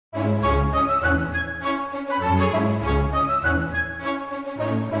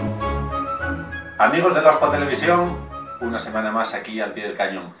Amigos de la ospatv, una semana más aquí al pie del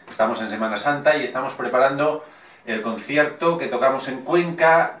cañón. Estamos en Semana Santa y estamos preparando el concierto que tocamos en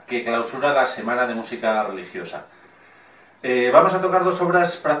Cienca, que clausura la Semana de Música Religiosa. Vamos a tocar dos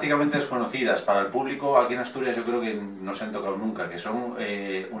obras prácticamente desconocidas para el público. Aquí en Asturias yo creo que no se han tocado nunca, que son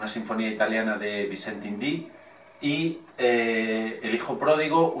una sinfonía italiana de Vicentin y El hijo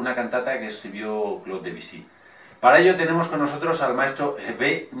pródigo, una cantata que escribió Claude Debussy. Para ello tenemos con nosotros al maestro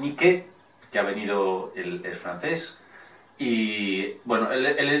Herve Niquet, que ha venido, él es francés, y bueno,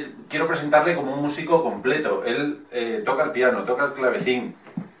 quiero presentarle como un músico completo. Él toca el piano, toca el clavecín,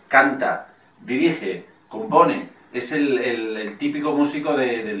 canta, dirige, compone. Es el típico músico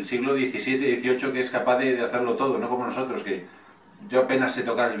del siglo XVII-XVIII que es capaz de hacerlo todo, no como nosotros, que yo apenas sé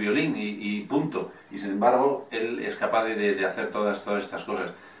tocar el violín y punto. Y sin embargo, él es capaz de hacer todas estas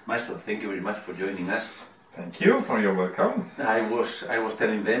cosas. Maestro, thank you very much for joining us. Thank you for your welcome. I was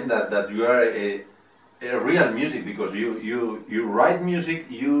telling them that you are a real music, because you write music,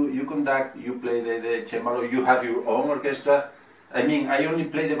 you conduct, you play the cembalo, you have your own orchestra. I mean, I only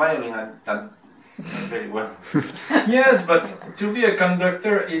play the violin and very well. Yes, but to be a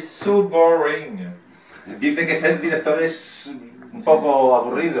conductor is so boring. Dice que ser director es un poco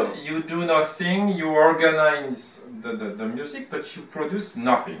aburrido. You do nothing, you organize the music, but you produce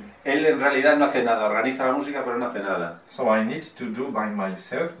nothing. Él en realidad no hace nada, organiza la música pero no hace nada. So I need to do by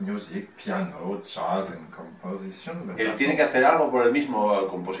myself music, piano, jazz and composition. Él tiene que hacer algo por él mismo,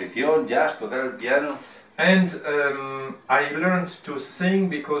 composición, jazz, tocar el piano. And I learned to sing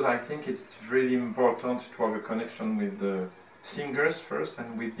because I think it's really important to have a connection with the singers first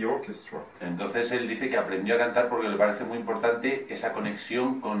and with the orchestra. Entonces él dice que aprendió a cantar porque le parece muy importante esa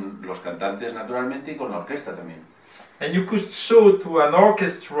conexión con los cantantes naturalmente y con la orquesta también. And you could show to an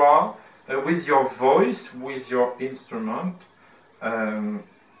orchestra with your voice, with your instrument.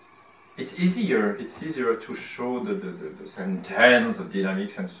 It's easier to show the sentence, the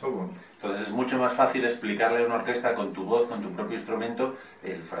dynamics and so on. Entonces es mucho más fácil explicarle a una orquesta con tu voz, con tu propio instrumento,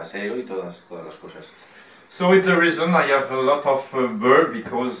 el fraseo y todas las cosas. So it's the reason I have a lot of bird,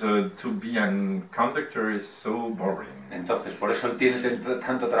 because to be a conductor is so boring. Entonces por eso él tiene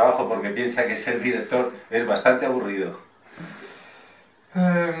tanto trabajo, porque piensa que ser director es bastante aburrido.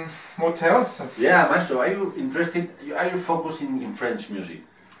 What else? Yeah, maestro, are you focusing in French music?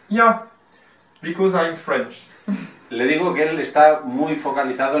 Yeah, because I'm French. Le digo que él está muy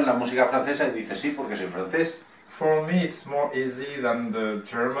focalizado en la música francesa y dice sí, porque soy francés. For me it's more easy than the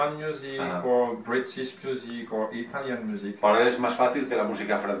German music or British music or Italian music. Para él es más fácil que la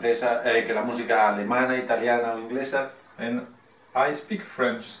música francesa, que la música alemana, italiana o inglesa. And I speak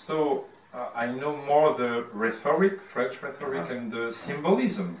French, so I know more the rhetoric, French rhetoric and the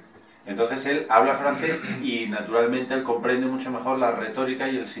symbolism. Entonces él habla francés y naturalmente él comprende mucho mejor la retórica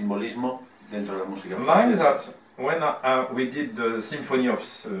y el simbolismo dentro de la música francesa. Like that, when we did the Symphony of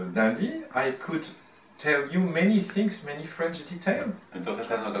Dandy, I could tell you many things, many French details. Entonces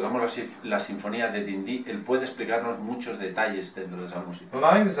cuando tocamos la sinfonía de Dindy, él puede explicarnos muchos detalles dentro de esa música.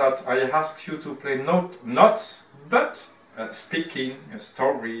 Like that, I ask you to play notes, but speaking, a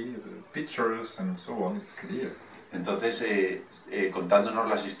story, pictures and so on, it's clear. Entonces, contándonos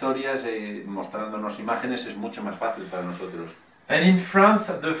las historias, mostrándonos imágenes, es mucho más fácil para nosotros. And in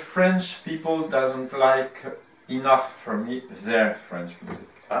France, the French people doesn't like enough for me their French music.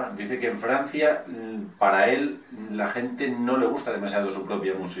 Dice que en Francia, para él, la gente no le gusta demasiado su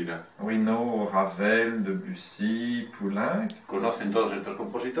propia música. We know Ravel, Debussy, Poulenc. Conocen todos estos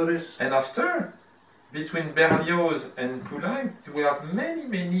compositores. And after, between Berlioz and Poulenc, we have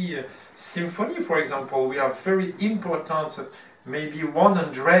many symphony. For example, we have very important, maybe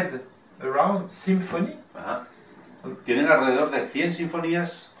 100 around symphony. Tienen alrededor de 100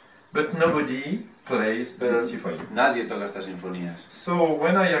 sinfonías. But nobody plays this symphony. Nadie toca estas sinfonías. So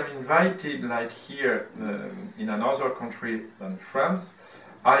when I am invited, like here in another country than France,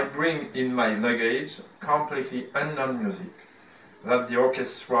 I bring in my luggage completely unknown music that the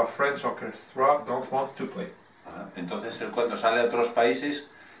orchestra, French orchestra, don't want to play. Entonces él cuando sale a otros países,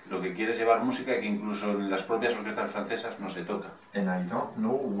 lo que quiere es llevar música que incluso en las propias orquestas francesas no se toca. And I don't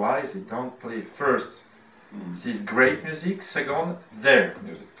know why they don't play first this great music, second their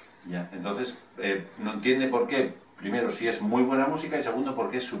music. Entonces no entiende por qué, primero si es muy buena música y segundo por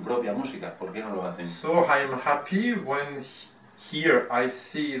qué es su propia música, por qué no lo hacen. So I am happy when here I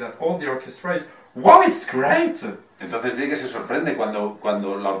see that all the orchestra is, wow, it's great! Entonces dice que se sorprende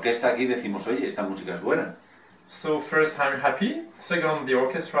cuando la orquesta aquí decimos, oye, esta música es buena. So first I'm happy, second the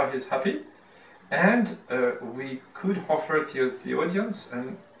orchestra is happy, and we could offer to the audience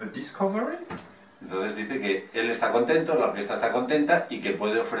a discovery Entonces dice que él está contento, la orquesta está contenta y que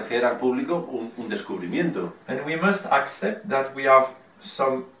puede ofrecer al público un descubrimiento. And we must accept that we have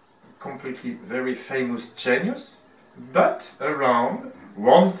some completely very famous genius, but around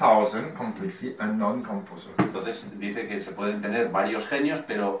 1,000 completely unknown composers. Entonces dice que se pueden tener varios genios,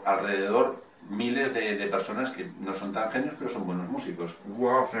 pero alrededor miles de personas que no son tan genios, pero son buenos músicos. Who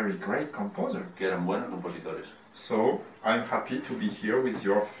are very great composers. Que eran buenos compositores. So, I'm happy to be here with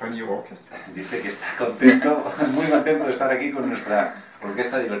your funny orchestra. Dice que está contento, muy contento de estar aquí con nuestra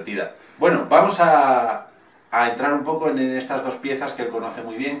orquesta divertida. Bueno, vamos a entrar un poco en estas dos piezas que él conoce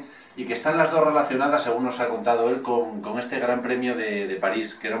muy bien y que están las dos relacionadas, según nos ha contado él, con este gran premio de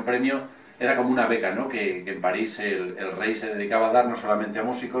París, que era un premio, era como una beca, ¿no? Que en París el rey se dedicaba a dar no solamente a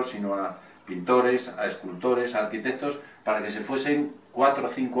músicos, sino a pintores, a escultores, a arquitectos, para que se fuesen 4 o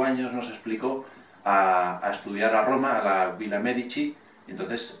 5 años, nos explicó, a estudiar a Roma, a la Villa Medici.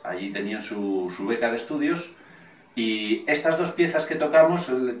 Entonces allí tenían su beca de estudios. Y estas dos piezas que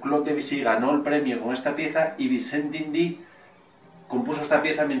tocamos, Claude Debussy ganó el premio con esta pieza y Vicente Indy compuso esta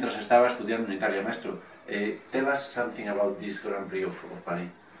pieza mientras estaba estudiando en Italia. Maestro, tell us something about this Grand Prix of Paris.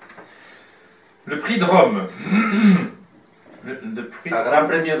 Le Prix de Rome. El Gran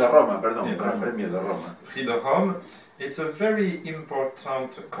Premio de Roma, perdón. El Gran Premio de Roma. Prix de Rome. It's a very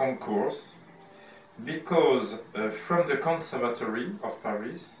important concourse because from the Conservatory of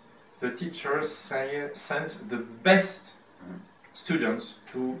Paris, the teachers sent the best students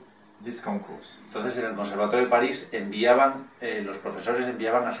to this concourse. Entonces en el Conservatorio de París enviaban, los profesores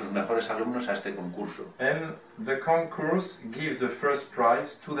enviaban a sus mejores alumnos a este concurso. And the concourse gives the first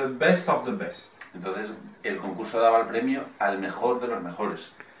prize to the best of the best. Entonces el concurso daba el premio al mejor de los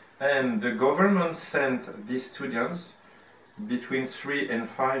mejores. And the government sent these students between 3 and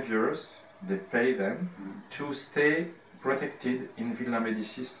 5 years, they pay them, to stay protected in Villa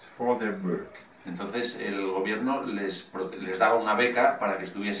Medici for their work. Entonces el gobierno les daba una beca para que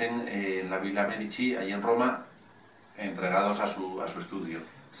estuviesen en la Villa Medici, allí en Roma, entregados a su estudio.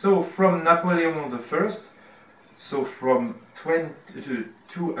 So from Napoleon I, so from 20 to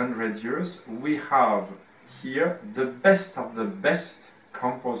 200 years, we have here the best of the best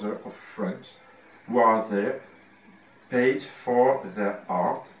composer of France who are there, paid for their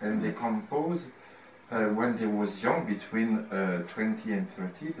art, and they compose when they was young, between 20 and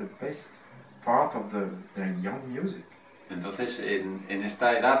 30, the best part of their young music. Entonces, en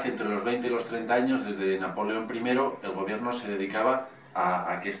esta edad, entre los 20 y los 30 años, desde Napoleón I, el gobierno se dedicaba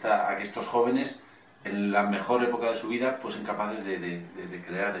a que estos jóvenes, en la mejor época de su vida, fuesen capaces de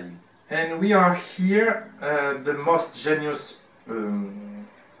crear allí. And we are here the most genius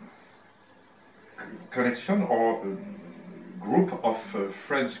connection or group of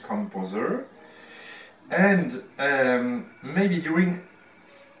French composer, and maybe during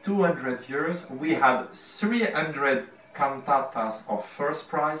 200 years we had 300 cantatas of first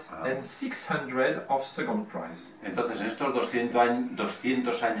prize and 600 of second prize. Entonces, en estos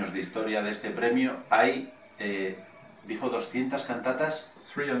 200 años de historia de este premio hay, dijo 200 cantatas,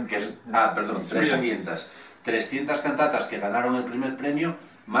 300. Perdón, 300. 300 cantatas que ganaron el primer premio,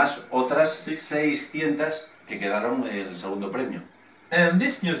 más otras 600 que quedaron el segundo premio. And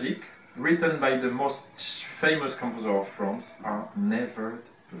this music, written by the most famous composer of France, are never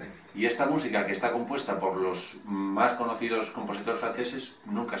played. Y esta música, que está compuesta por los más conocidos compositores franceses,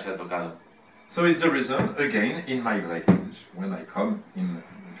 nunca se ha tocado. So it's the reason, again, in my language, when I come in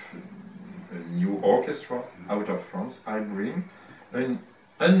a new orchestra out of France, I bring an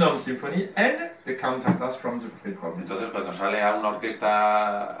unknown symphony and the cantatas from the Prix de Rome. Entonces, cuando sale a una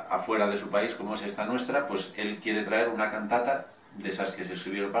orquesta afuera de su país, como es esta nuestra, pues él quiere traer una cantata de esas que se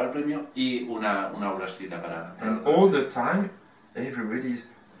escribieron para el premio y una obra escrita para And all the time, everybody is,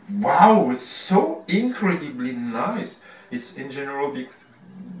 wow, it's so incredibly nice. It's in general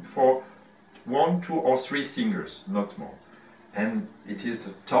for 1, 2 or 3 singers, not more. And it is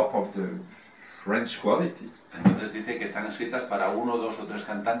the top of the French quality. Entonces dice que están escritas para 1, 2 o 3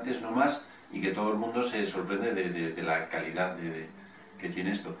 cantantes no más y que todo el mundo se sorprende de la calidad que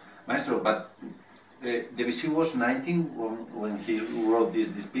tiene esto. Maestro, but Debussy was 19 when he wrote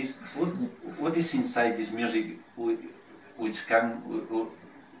this piece. What is inside this music which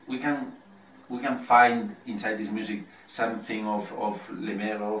we can find inside this music something of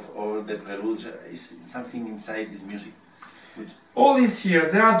Lemaire or the Preludes? Is something inside this music? All this year,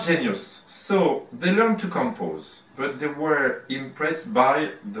 they are genius, so they learned to compose, but they were impressed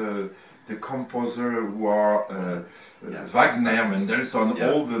by the composer who are Wagner, Mendelssohn,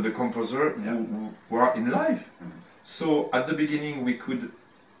 all the composer who are in life. So at the beginning we could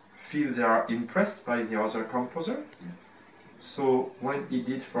feel they are impressed by the other composer, So when he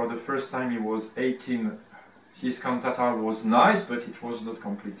did for the first time, he was 18. His cantata was nice, but it was not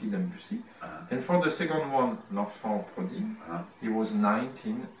completely Debussy. And for the second one, L'Enfant Prodigue, he was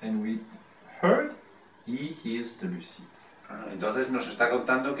 19, and we heard he is Debussy. Entonces nos está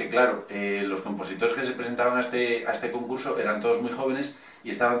contando que, claro, los compositores que se presentaban a este concurso eran todos muy jóvenes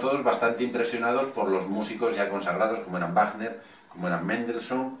y estaban todos bastante impresionados por los músicos ya consagrados, como eran Wagner, como eran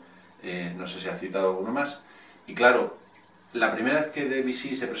Mendelssohn, no sé si ha citado alguno más. Y claro, la primera vez que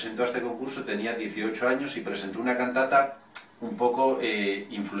Debussy se presentó a este concurso tenía 18 años y presentó una cantata un poco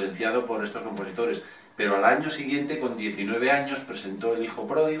influenciado por estos compositores. Pero al año siguiente, con 19 años, presentó El Hijo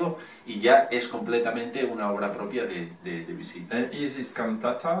Pródigo y ya es completamente una obra propia de Debussy. And in this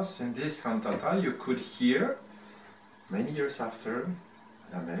cantata you could hear, many years after,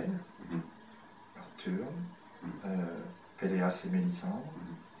 La Mer, Arthur, Péléas et Mélisande,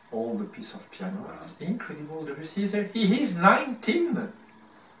 all the piece of piano. It's incredible, Debussy is there. He is 19!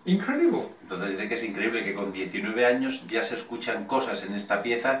 Incredible. Entonces dice que es increíble que con 19 años ya se escuchan cosas en esta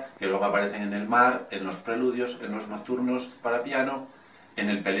pieza que luego aparecen en el mar, en los preludios, en los nocturnos para piano, en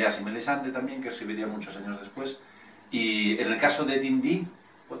el Péléas y Mélisande también, que escribiría muchos años después. Y en el caso de Dindy,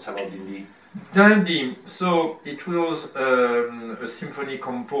 what's about Dindy? Dindy, so it was a symphony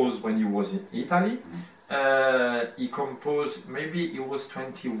composed when he was in Italy. He composed, maybe he was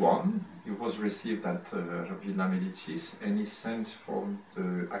 21, he was received at Villa Médicis, and he sent from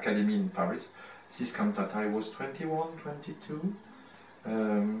the Academy in Paris. This cantata, he was 21, 22.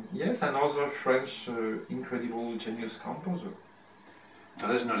 Yes, another French incredible genius composer.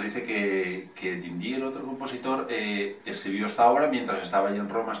 Entonces nos dice que Dindy, el otro compositor, escribió esta obra mientras estaba allí en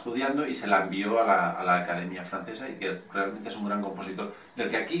Roma estudiando y se la envió a la Academia Francesa, y que realmente es un gran compositor, del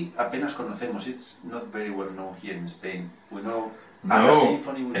que aquí apenas conocemos. It's not very well known here in Spain. We know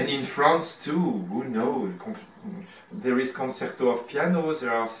symphony, and in France too, who knows? There is concerto of piano,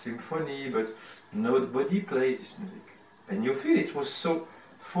 there are symphony, but nobody plays this music. And you feel it was so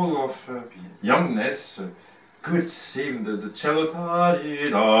full of youngness. Good theme, the cello.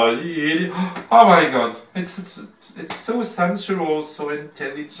 Oh my God! It's so sensual, so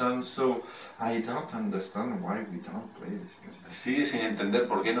intelligent. So I don't understand why we don't play this music. Sigue sin entender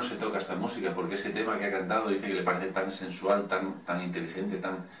por qué no se toca esta música, porque ese tema que ha cantado dice que le parece tan sensual, tan inteligente,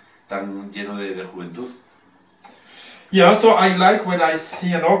 tan lleno de juventud. Yeah, so I like when I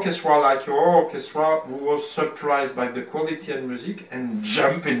see an orchestra like your orchestra who was surprised by the quality and music and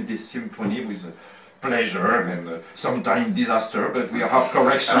jump in this symphony with pleasure and sometimes disaster, but we have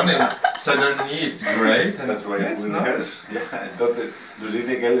correction and suddenly it's great. And that's why it's nice. Entonces nos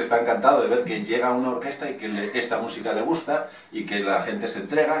dice que él está encantado de ver que llega una orquesta y que esta música le gusta y que la gente se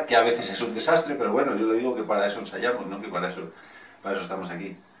entrega, que a veces es un desastre, pero bueno, yo le digo que para eso ensayamos, ¿no? Que para eso estamos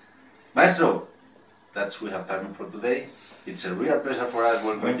aquí. Maestro, that's we have time for today. It's a real pleasure for us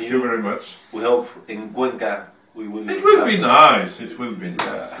working with you. Thank you very much. We hope in Cuenca we will... It will be nice, it will be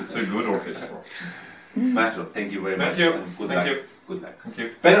nice. It's a good orchestra. Maestro, thank you very much. Good luck. Thank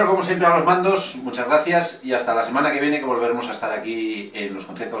you. Pedro, como siempre, a los mandos, muchas gracias y hasta la semana que viene, que volveremos a estar aquí en los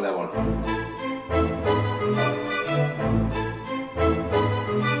conciertos de Abono.